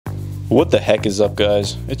What the heck is up,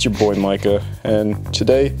 guys? It's your boy Micah, and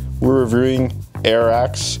today we're reviewing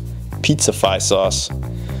Airrack's Pizzafy Sauce.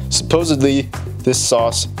 Supposedly, this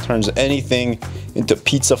sauce turns anything into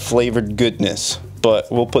pizza-flavored goodness,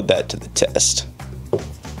 but we'll put that to the test.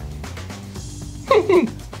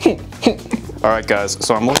 Alright guys,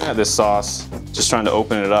 so I'm looking at this sauce, just trying to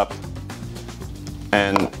open it up,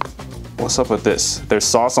 and what's up with this? There's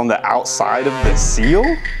sauce on the outside of the seal?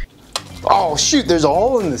 Oh shoot, there's a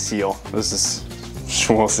hole in the seal. This is,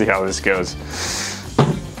 we'll see how this goes.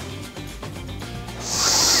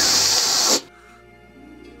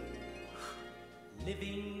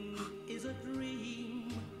 Living is a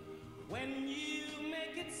dream when you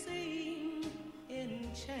make it seem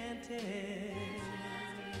enchanted.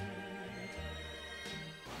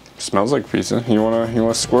 Smells like pizza. You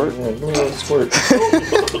wanna squirt? Yeah, squirt.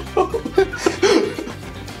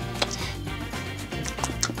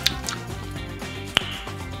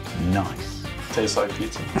 Nice. Tastes like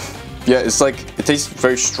pizza. Yeah, it's like, it tastes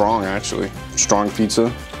very strong actually. Strong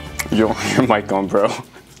pizza. You don't have your mic on, bro.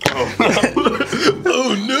 Oh no.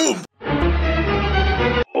 Oh no.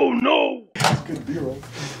 Oh no. Good B-roll.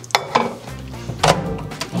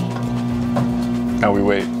 Now we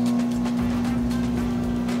wait.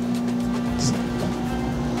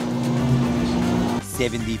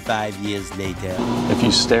 "75 years later." If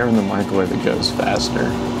you stare in the microwave, it goes faster.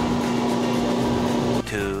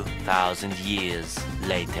 2,000 years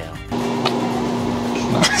later.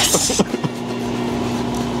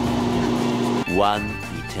 One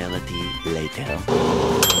eternity later.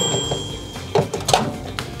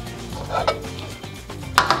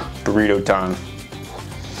 Burrito time.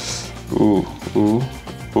 Ooh, ooh,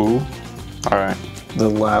 ooh. All right. The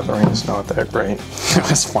lathering is not that great.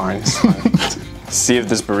 That's fine, it's fine. See if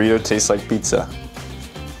this burrito tastes like pizza.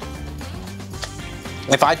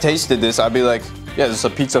 If I tasted this, I'd be like, yeah, this is a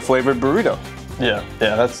pizza flavored burrito. Yeah,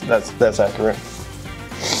 that's accurate.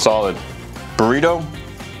 Solid. Burrito,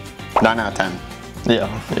 9 out of 10. Yeah,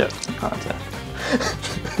 not 10.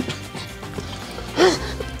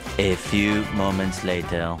 A few moments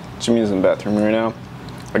later. Jimmy's in the bathroom right now.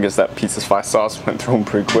 I guess that Pizzafy sauce went through him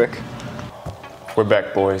pretty quick. We're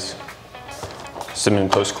back, boys. Cinnamon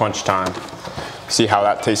Toast Crunch time. See how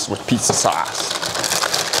that tastes with pizza sauce.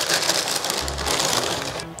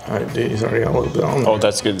 Alright, dude, he's already got a little bit on there. Oh,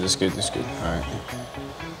 that's good, that's good, that's good. All right.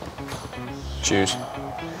 Cheers.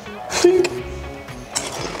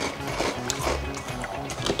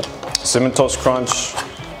 Cinnamon Toast Crunch,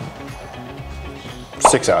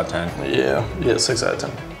 6 out of 10. Yeah, 6 out of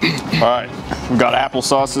 10. All right, we got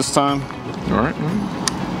applesauce this time. Alright.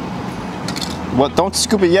 What? Don't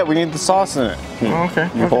scoop it yet. We need the sauce in it. Oh, okay.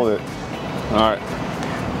 You hold it. All right.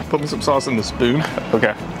 Put me some sauce in the spoon.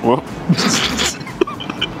 Okay. Whoop.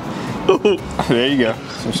 There you go.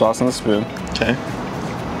 Some sauce in the spoon. Okay.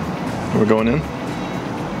 We're going in.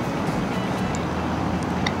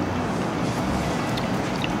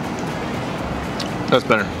 That's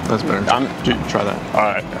better. That's better. Dude, try that. All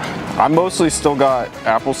right. I mostly still got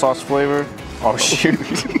applesauce flavor. Oh shoot.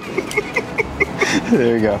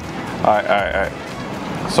 There you go. All right.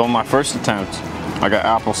 So on my first attempt, I got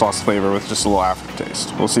applesauce flavor with just a little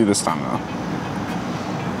aftertaste. We'll see this time though.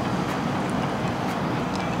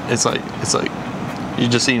 It's like you're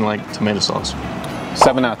just eating like tomato sauce.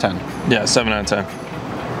 7 out of 10. Yeah, 7 out of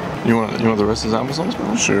 10. You want the rest of this applesauce,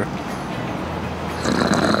 bro? Sure.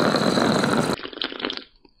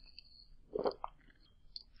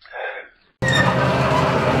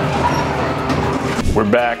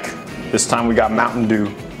 We're back. This time we got Mountain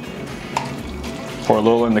Dew. Pour a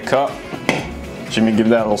little in the cup. Jimmy, give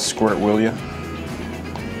that a little squirt, will you?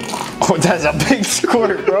 Oh, that's a big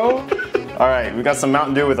squirt, bro. All right, we got some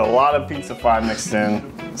Mountain Dew with a lot of Pizzafy mixed in.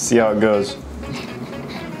 See how it goes.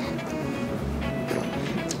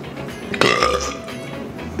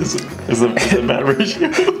 Is it a bad ratio?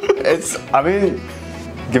 I mean,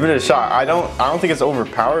 give it a shot. I don't think it's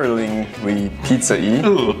overpoweringly pizza-y.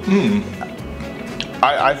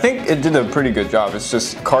 I think it did a pretty good job. It's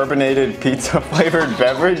just carbonated pizza flavored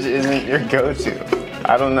beverage isn't your go-to.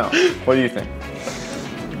 I don't know. What do you think?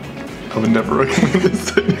 I would never recommend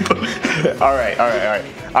this to anybody. All right.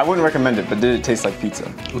 I wouldn't recommend it, but did it taste like pizza?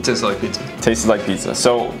 It tastes like pizza. Tasted like pizza.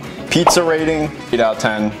 So, pizza rating, 8 out of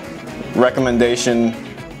 10. Recommendation,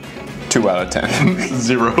 2 out of 10.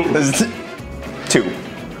 0. 2.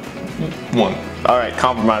 1. All right,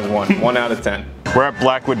 compromise 1. 1 out of 10. We're at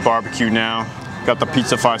Blackwood Barbecue now. Got the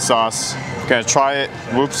Pizzafy sauce. Gonna try it,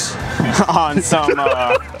 whoops, on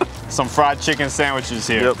some fried chicken sandwiches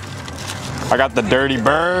here. Yep. I got the Dirty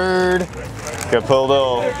Bird. Gonna put a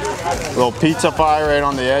little Pizzafy right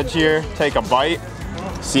on the edge here. Take a bite.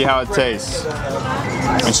 See how it tastes.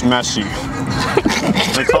 It's messy.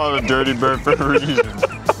 They call it a dirty bird for a reason.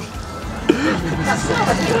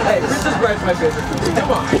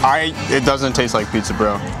 It doesn't taste like pizza,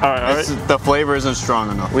 bro. All right. The flavor isn't strong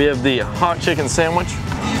enough. We have the hot chicken sandwich.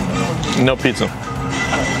 No pizza.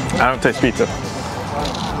 I don't taste pizza.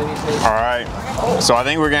 All right. So I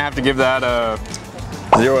think we're gonna have to give that a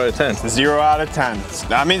 0 out of 10. 0 out of 10.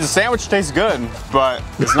 I mean, the sandwich tastes good, but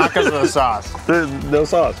it's not because of the sauce. There's no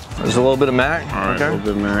sauce. There's a little bit of mac. All right, Okay. a little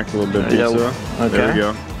bit of mac, a little bit of pizza. Yeah, okay. There we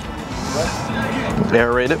go.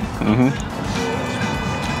 Aerate it.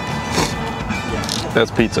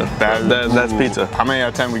 That's pizza. That's pizza. How many out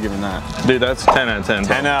of 10 we giving that? Dude, that's 10 out of 10.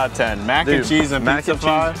 10 out of 10. Mac and cheese and mac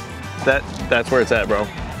Pizzafy. That's where it's at, bro.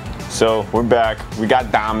 So we're back. We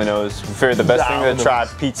got Domino's. We figured the best thing to try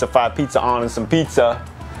Pizzafy pizza on and some pizza.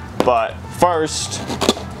 But first,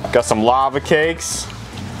 got some lava cakes.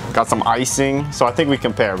 Got some icing. So I think we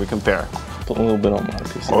compare. Put a little bit on my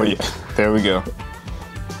piece. Oh yeah, there we go.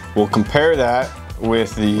 We'll compare that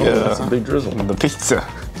with the that's a big drizzle. the pizza.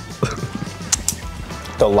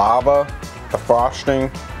 The lava, the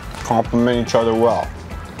frosting complement each other well.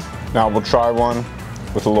 Now we'll try one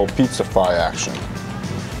with a little Pizzafy action.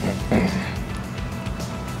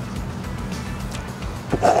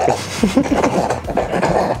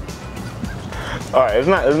 All right, it's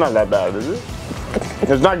not that bad, is it?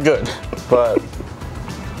 It's not good, but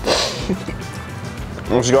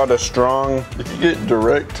it's got a strong. If you get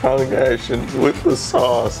direct tongue action with the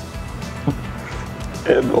sauce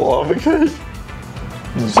and the lava cake,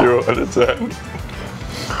 0 out of 10.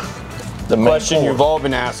 The question you've all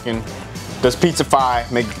been asking: does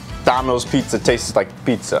Pizzafy make Domino's pizza taste like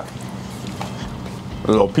pizza? A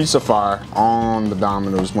little Pizzafy on the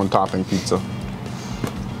Domino's one topping pizza.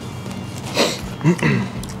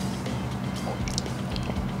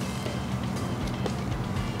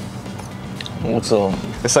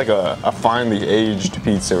 It's like a finely aged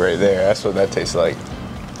pizza right there. That's what that tastes like.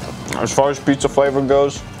 As far as pizza flavor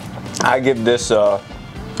goes, I give this 8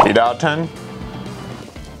 out of 10.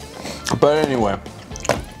 But anyway,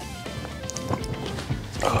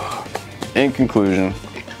 in conclusion,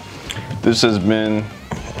 this has been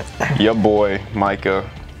your boy Micah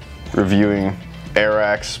reviewing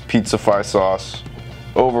Airrack's Pizzafy sauce.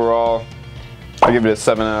 Overall, I give it a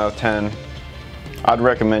 7 out of 10. I'd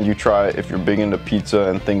recommend you try it if you're big into pizza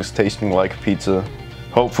and things tasting like pizza.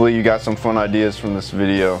 Hopefully you got some fun ideas from this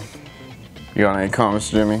video. You got any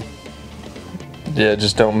comments, Jimmy? Yeah,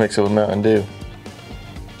 just don't mix it with Mountain Dew.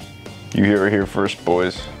 You hear it here first,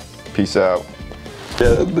 boys. Peace out.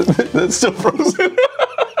 Yeah, that's still frozen.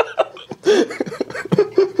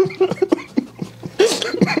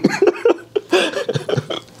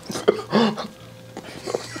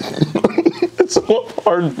 It's all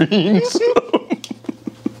hard beans.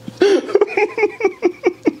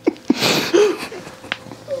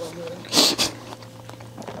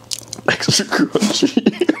 Extra crunchy.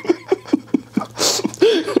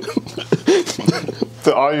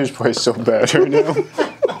 The audio's probably so bad right now.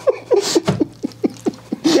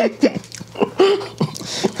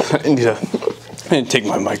 I need to take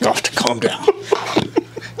my mic off to calm down.